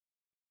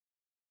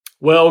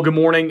Well, good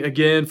morning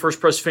again,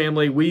 First Pres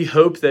family. We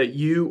hope that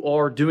you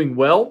are doing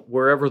well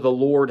wherever the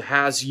Lord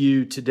has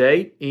you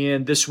today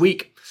and this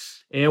week.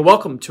 And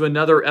welcome to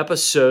another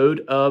episode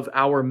of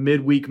our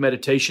midweek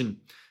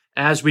meditation.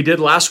 As we did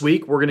last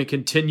week, we're going to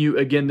continue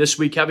again this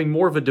week, having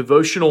more of a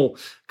devotional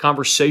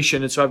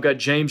conversation. And so I've got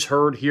James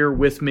Hurd here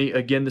with me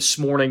again this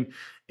morning.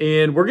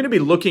 And we're going to be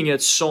looking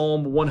at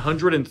Psalm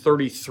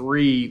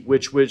 133,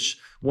 which was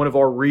one of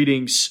our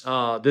readings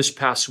this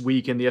past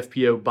week in the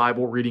FPO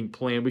Bible reading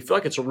plan. We feel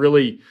like it's a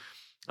really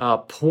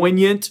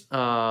poignant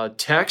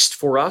text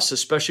for us,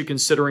 especially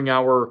considering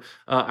our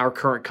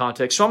current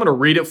context. So I'm going to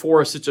read it for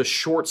us. It's a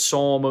short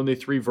psalm, only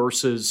 3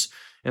 verses,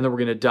 and then we're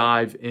going to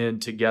dive in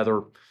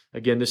together.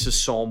 Again, this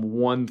is Psalm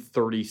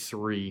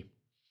 133.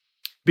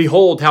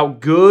 Behold, how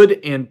good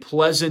and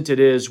pleasant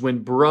it is when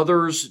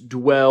brothers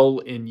dwell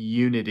in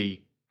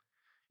unity.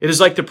 It is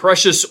like the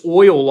precious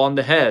oil on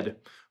the head,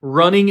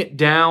 running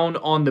down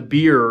on the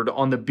beard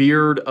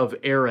of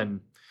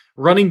Aaron,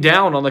 running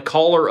down on the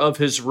collar of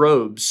his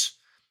robes.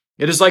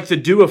 It is like the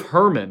dew of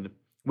Hermon,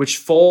 which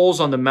falls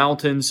on the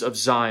mountains of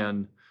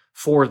Zion.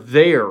 For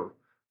there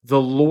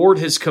the Lord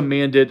has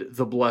commanded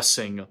the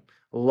blessing,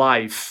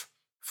 life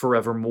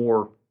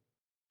forevermore.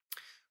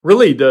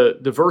 Really,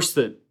 the verse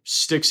that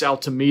sticks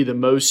out to me the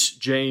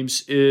most,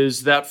 James,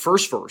 is that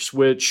first verse,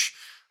 which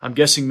I'm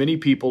guessing many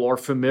people are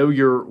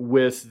familiar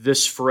with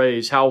this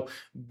phrase, how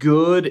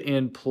good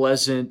and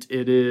pleasant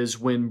it is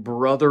when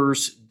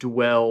brothers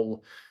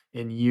dwell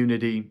in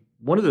unity.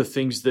 One of the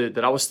things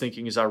that I was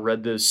thinking as I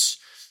read this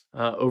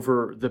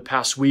over the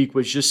past week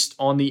was just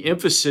on the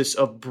emphasis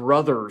of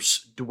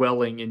brothers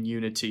dwelling in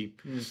unity.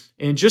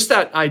 And just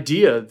that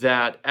idea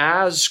that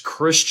as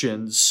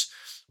Christians,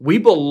 we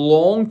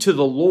belong to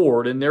the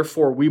Lord and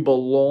therefore we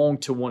belong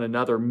to one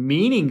another,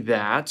 meaning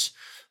that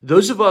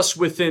those of us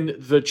within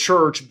the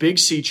church, Big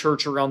C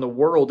Church around the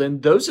world,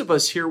 and those of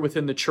us here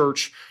within the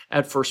church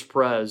at First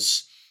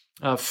Pres,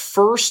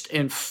 first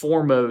and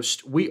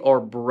foremost, we are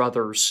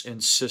brothers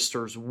and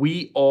sisters.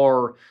 We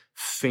are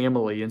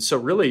family. And so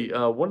really,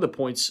 one of the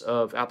points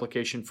of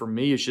application for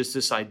me is just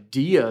this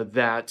idea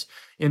that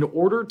in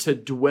order to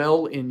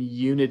dwell in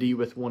unity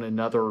with one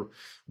another,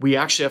 we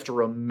actually have to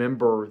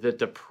remember that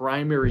the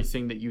primary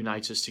thing that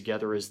unites us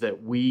together is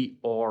that we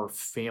are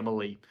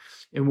family.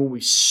 And when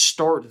we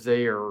start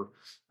there,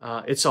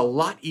 it's a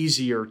lot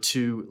easier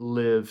to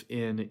live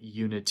in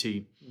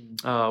unity.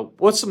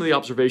 What's some of the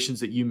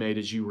observations that you made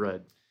as you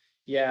read?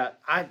 Yeah,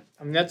 I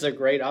mean, that's a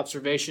great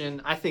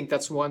observation. I think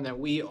that's one that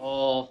we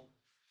all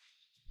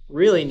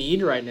really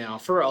need right now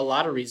for a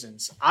lot of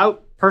reasons. I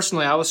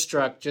was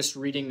struck just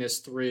reading this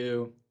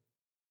through.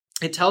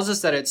 It tells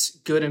us that it's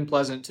good and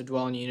pleasant to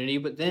dwell in unity,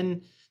 but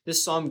then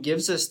this psalm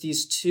gives us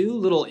these 2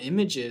 little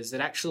images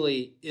that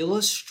actually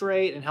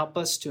illustrate and help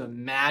us to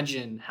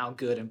imagine how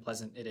good and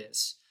pleasant it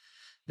is.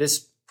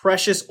 This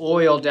precious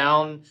oil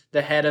down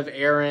the head of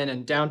Aaron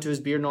and down to his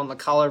beard and on the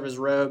collar of his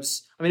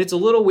robes. I mean, it's a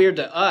little weird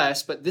to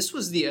us, but this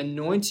was the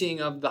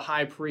anointing of the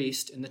high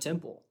priest in the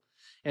temple.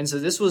 And so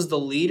this was the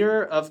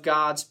leader of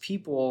God's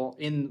people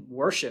in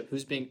worship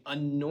who's being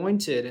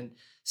anointed and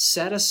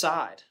set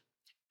aside.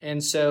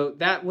 And so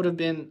that would have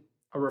been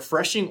a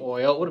refreshing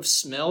oil. It would have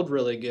smelled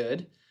really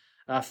good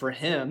for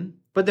him.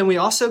 But then we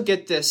also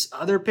get this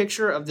other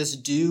picture of this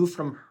dew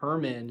from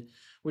Hermon,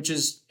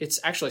 it's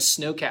actually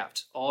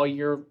snow-capped all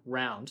year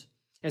round.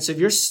 And so if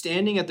you're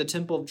standing at the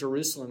Temple of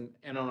Jerusalem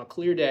and on a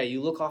clear day,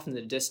 you look off in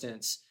the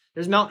distance,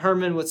 there's Mount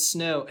Hermon with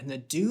snow, and the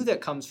dew that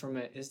comes from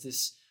it is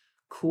this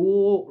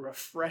cool,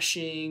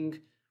 refreshing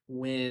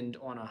wind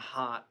on a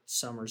hot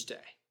summer's day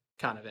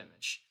kind of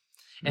image.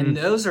 And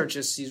those are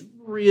just these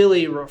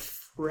really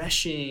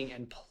refreshing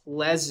and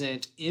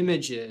pleasant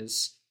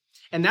images.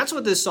 And that's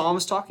what this psalm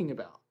is talking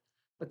about.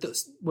 But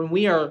when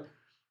we are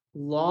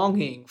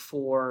longing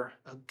for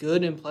a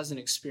good and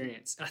pleasant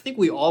experience, and I think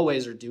we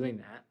always are doing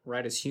that,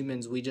 right? As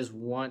humans, we just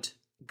want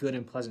good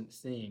and pleasant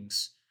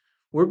things.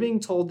 We're being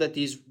told that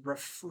these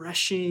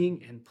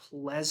refreshing and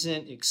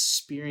pleasant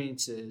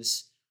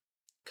experiences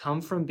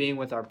come from being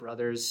with our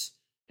brothers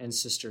and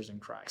sisters in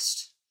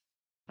Christ.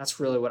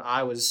 That's really what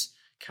I was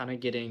kind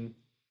of getting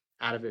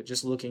out of it,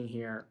 just looking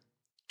here.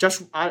 Josh,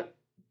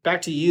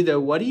 back to you though.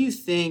 What do you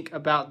think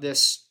about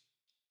this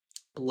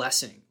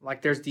blessing?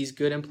 Like there's these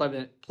good and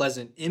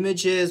pleasant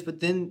images, but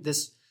then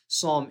this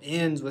psalm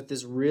ends with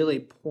this really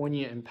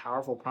poignant and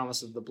powerful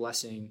promise of the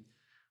blessing.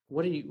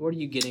 What are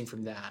you getting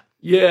from that?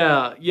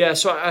 Yeah.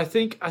 So I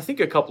think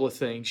a couple of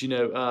things.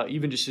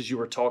 Even just as you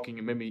were talking,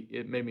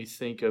 it made me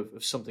think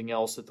of something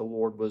else that the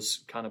Lord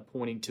was kind of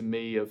pointing to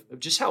me of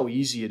just how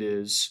easy it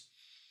is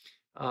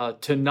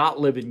to not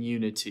live in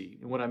unity.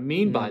 And what I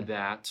mean by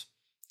that,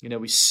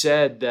 we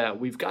said that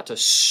we've got to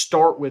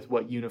start with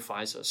what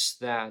unifies us,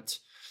 that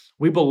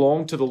we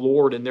belong to the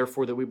Lord and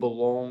therefore that we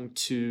belong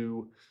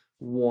to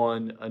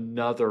one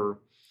another.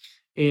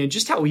 And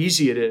just how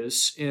easy it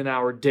is in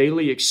our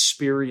daily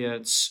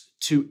experience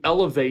to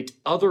elevate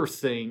other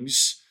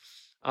things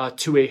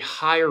to a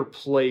higher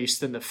place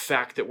than the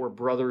fact that we're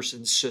brothers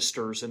and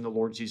sisters in the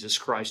Lord Jesus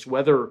Christ,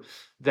 whether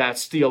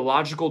that's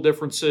theological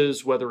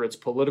differences, whether it's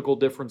political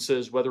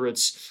differences, whether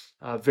it's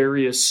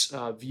various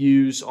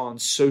views on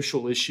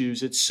social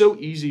issues. It's so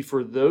easy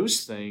for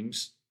those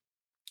things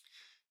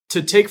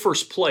to take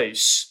first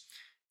place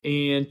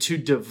and to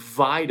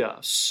divide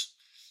us.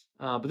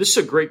 But this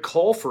is a great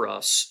call for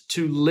us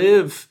to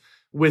live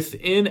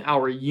within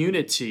our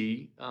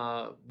unity,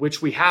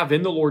 which we have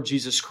in the Lord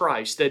Jesus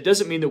Christ. That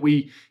doesn't mean that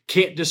we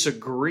can't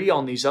disagree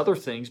on these other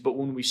things, but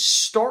when we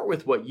start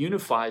with what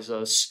unifies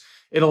us,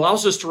 it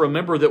allows us to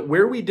remember that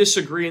where we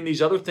disagree in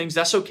these other things,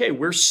 that's okay.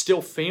 We're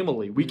still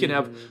family. We can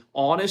have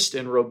honest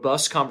and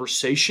robust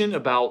conversation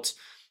about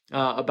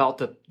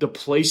the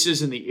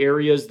places and the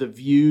areas, the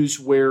views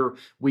where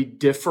we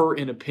differ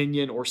in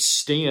opinion or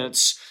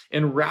stance.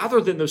 And rather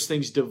than those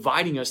things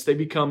dividing us, they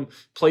become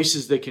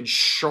places that can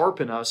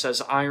sharpen us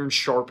as iron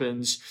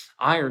sharpens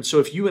iron. So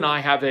if you and I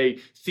have a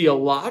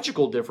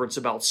theological difference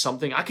about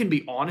something, I can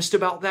be honest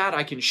about that.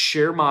 I can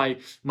share my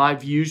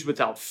views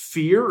without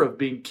fear of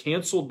being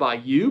canceled by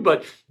you,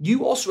 but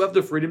you also have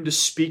the freedom to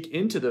speak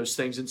into those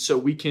things. And so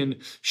we can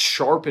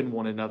sharpen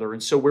one another.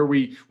 And so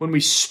when we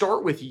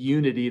start with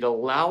unity, it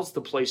allows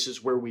the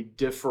places where we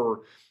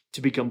differ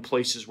to become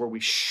places where we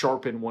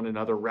sharpen one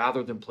another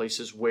rather than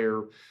places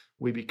where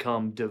we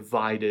become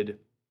divided.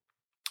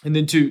 And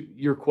then to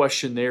your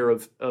question there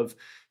of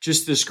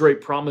just this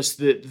great promise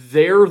that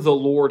there the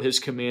Lord has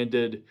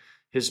commanded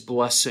his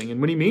blessing.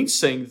 And when he means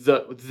saying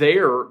that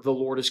there the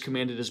Lord has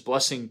commanded his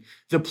blessing,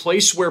 the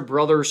place where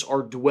brothers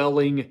are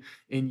dwelling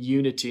in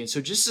unity. And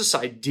so just this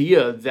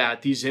idea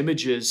that these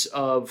images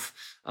of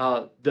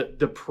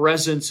the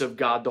presence of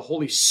God, the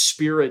Holy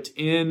Spirit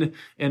in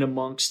and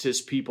amongst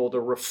his people,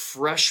 the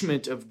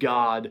refreshment of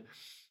God,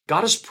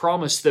 God has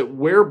promised that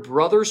where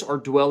brothers are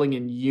dwelling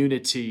in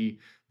unity,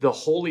 the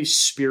Holy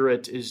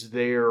Spirit is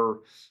there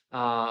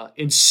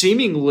in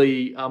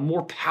seemingly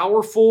more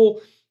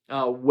powerful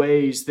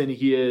ways than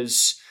he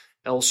is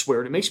elsewhere.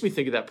 And it makes me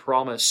think of that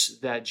promise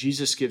that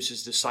Jesus gives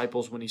his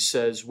disciples when he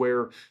says,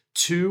 where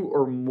two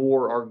or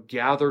more are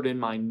gathered in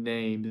my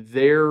name,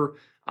 there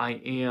I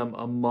am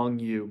among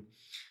you.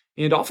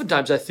 And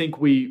oftentimes I think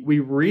we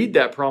read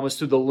that promise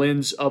through the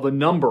lens of a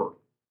number.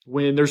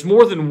 When there's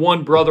more than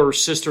one brother or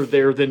sister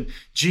there, then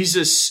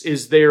Jesus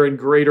is there in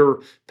greater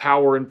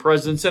power and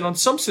presence. And in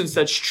some sense,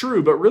 that's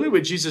true. But really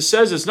what Jesus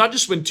says is not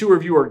just when two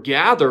of you are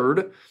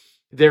gathered,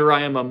 there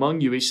I am among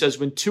you. He says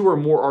when two or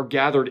more are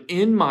gathered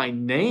in my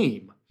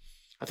name.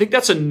 I think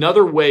that's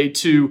another way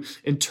to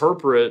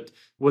interpret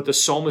what the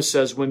psalmist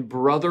says when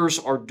brothers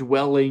are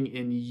dwelling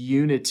in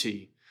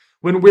unity.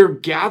 When we're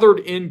gathered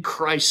in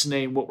Christ's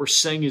name, what we're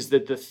saying is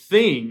that the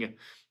thing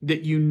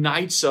that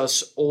unites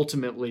us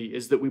ultimately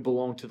is that we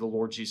belong to the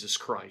Lord Jesus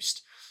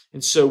Christ.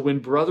 And so when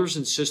brothers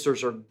and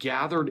sisters are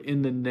gathered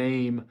in the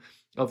name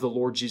of the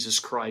Lord Jesus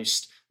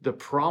Christ, the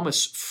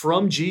promise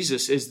from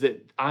Jesus is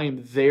that I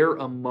am there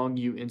among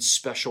you in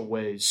special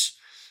ways.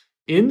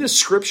 In the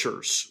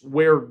scriptures,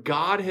 where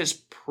God has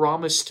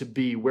promised to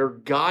be, where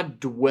God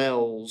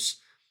dwells,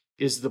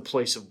 is the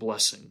place of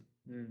blessing.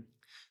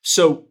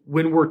 So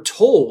when we're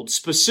told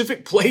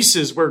specific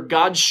places where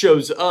God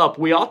shows up,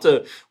 we ought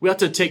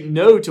to take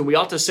note, and we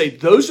ought to say,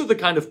 those are the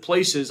kind of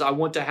places I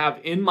want to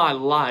have in my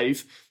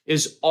life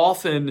as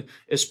often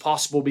as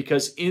possible,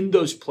 because in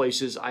those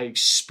places I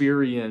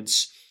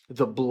experience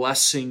the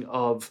blessing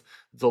of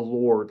the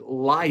Lord,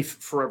 life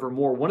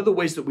forevermore. One of the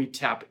ways that we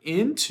tap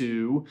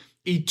into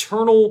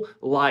eternal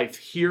life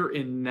here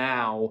and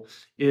now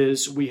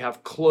is we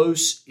have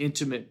close,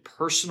 intimate,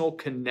 personal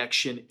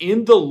connection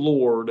in the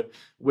Lord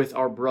with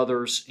our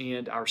brothers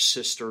and our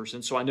sisters.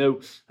 And so I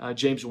know,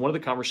 James, one of the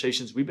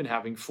conversations we've been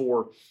having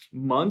for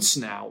months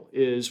now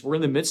is we're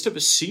in the midst of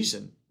a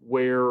season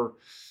where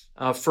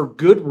for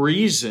good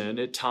reason,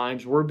 at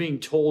times, we're being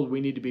told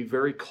we need to be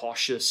very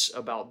cautious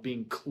about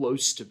being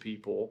close to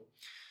people.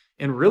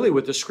 And really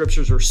what the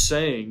scriptures are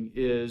saying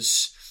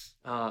is,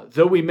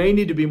 though we may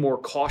need to be more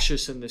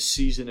cautious in this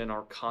season in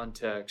our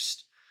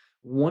context,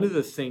 one of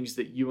the things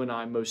that you and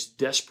I most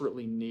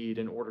desperately need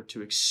in order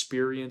to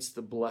experience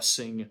the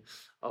blessing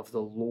of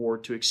the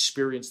Lord, to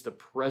experience the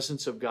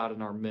presence of God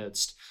in our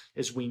midst,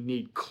 is we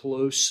need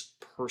close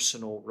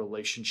personal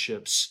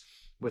relationships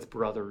with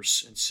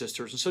brothers and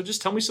sisters. And so just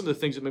tell me some of the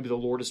things that maybe the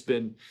Lord has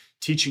been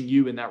teaching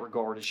you in that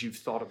regard as you've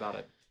thought about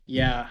it.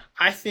 Yeah,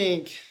 I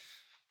think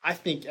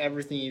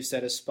everything you've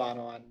said is spot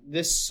on.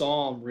 This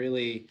psalm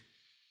really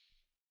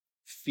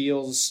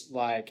feels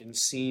like and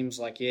seems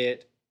like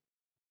it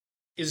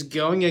is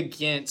going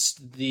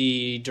against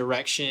the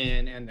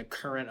direction and the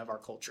current of our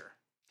culture.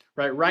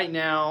 Right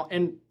now,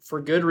 and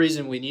for good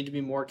reason, we need to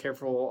be more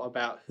careful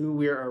about who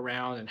we're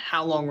around and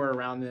how long we're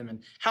around them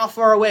and how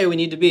far away we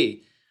need to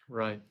be.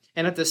 Right.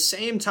 And at the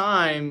same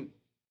time,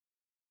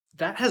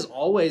 that has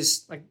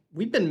always,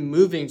 we've been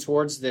moving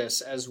towards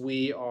this as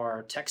we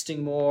are texting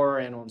more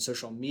and on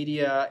social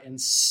media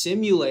and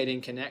simulating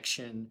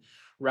connection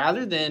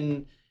rather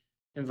than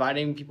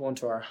inviting people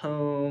into our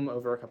home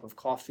over a cup of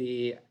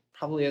coffee,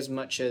 probably as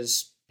much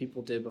as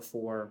people did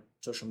before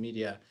social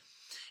media.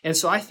 And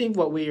so I think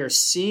what we are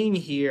seeing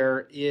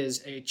here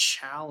is a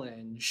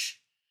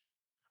challenge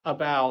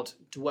about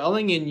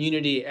dwelling in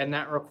unity, and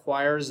that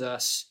requires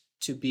us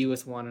to be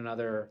with one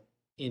another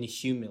in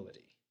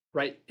humility,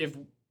 right? If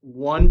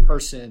one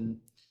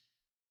person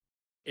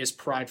is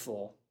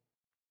prideful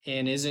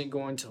and isn't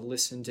going to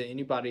listen to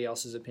anybody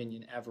else's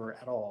opinion ever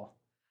at all,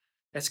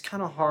 it's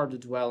kind of hard to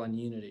dwell in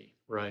unity.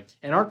 Right.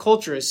 And our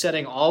culture is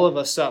setting all of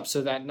us up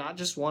so that not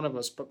just one of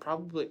us, but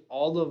probably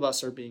all of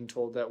us are being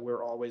told that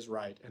we're always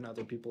right and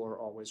other people are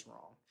always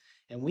wrong.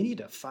 And we need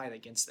to fight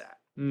against that.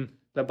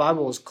 The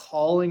Bible is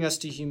calling us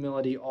to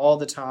humility all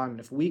the time. And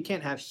if we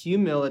can't have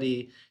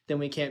humility, then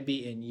we can't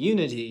be in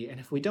unity. And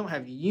if we don't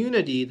have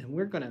unity, then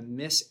we're going to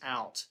miss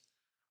out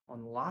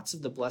on lots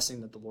of the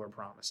blessing that the Lord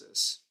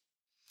promises.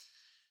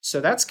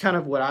 So that's kind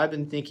of what I've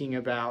been thinking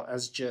about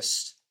as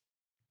just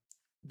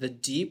the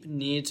deep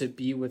need to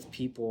be with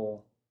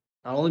people,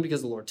 not only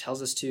because the Lord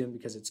tells us to and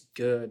because it's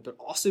good, but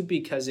also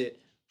because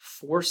it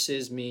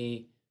forces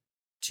me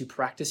to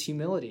practice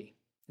humility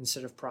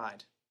instead of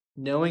pride.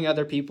 Knowing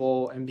other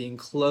people and being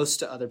close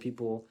to other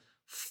people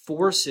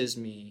forces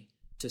me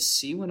to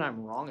see when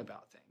I'm wrong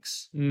about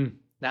things.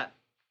 That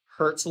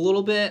hurts a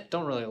little bit.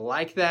 Don't really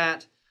like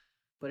that,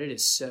 but it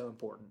is so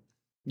important.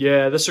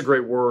 Yeah, that's a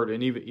great word.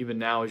 And even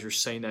now, as you're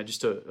saying that,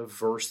 just a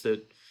verse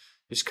that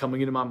is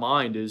coming into my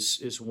mind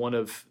is one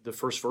of the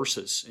first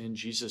verses in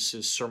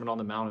Jesus' Sermon on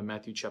the Mount in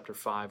Matthew chapter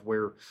 5,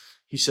 where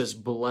he says,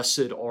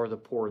 "Blessed are the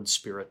poor in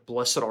spirit.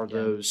 Blessed are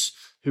those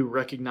who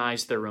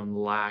recognize their own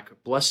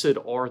lack. Blessed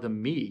are the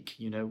meek."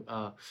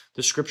 The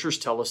scriptures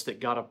tell us that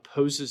God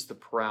opposes the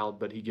proud,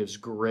 but he gives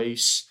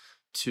grace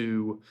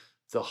to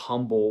the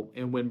humble.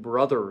 And when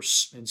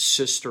brothers and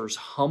sisters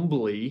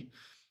humbly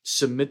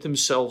submit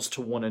themselves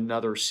to one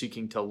another,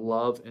 seeking to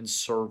love and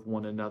serve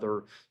one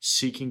another,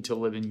 seeking to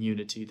live in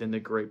unity, then the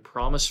great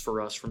promise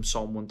for us from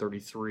Psalm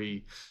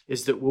 133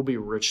 is that we'll be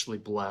richly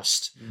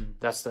blessed.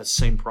 That's that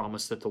same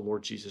promise that the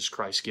Lord Jesus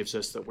Christ gives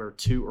us, that where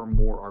two or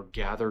more are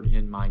gathered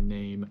in my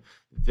name,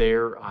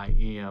 there I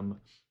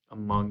am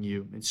among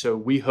you. And so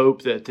we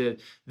hope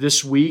that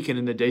this week and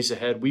in the days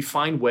ahead, we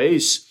find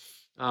ways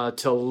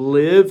to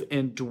live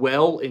and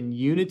dwell in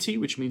unity,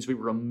 which means we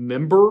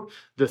remember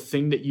the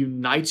thing that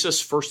unites us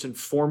first and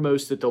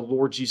foremost, that the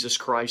Lord Jesus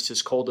Christ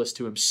has called us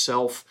to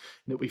himself,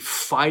 and that we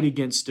fight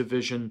against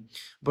division,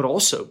 but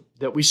also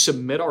that we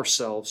submit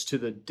ourselves to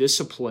the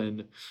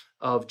discipline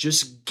of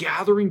just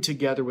gathering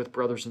together with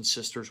brothers and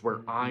sisters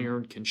where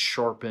iron can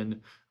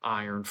sharpen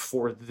iron.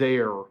 For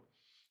there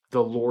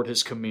the Lord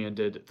has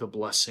commanded the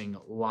blessing,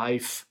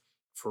 life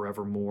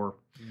forevermore.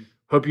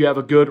 Hope you have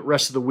a good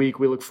rest of the week.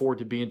 We look forward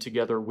to being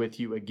together with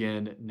you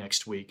again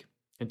next week.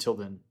 Until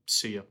then,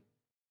 see you.